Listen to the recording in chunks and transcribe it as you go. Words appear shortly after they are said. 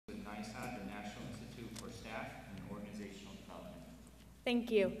Thank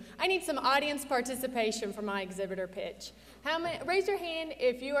you. I need some audience participation for my exhibitor pitch. Raise your hand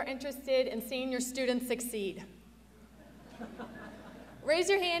if you are interested in seeing your students succeed. Raise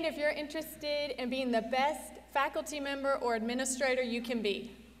your hand if you're interested in being the best faculty member or administrator you can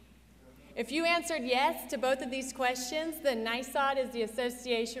be. If you answered yes to both of these questions, then NACCE is the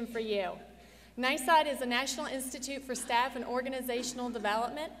association for you. NACCE is a National Institute for Staff and Organizational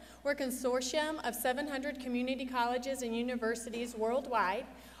Development. We're a consortium of 700 community colleges and universities worldwide.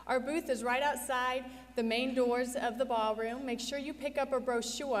 Our booth is right outside the main doors of the ballroom. Make sure you pick up a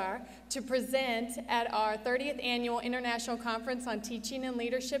brochure to present at our 30th Annual International Conference on Teaching and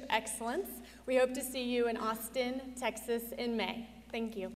Leadership Excellence. We hope to see you in Austin, Texas in May. Thank you.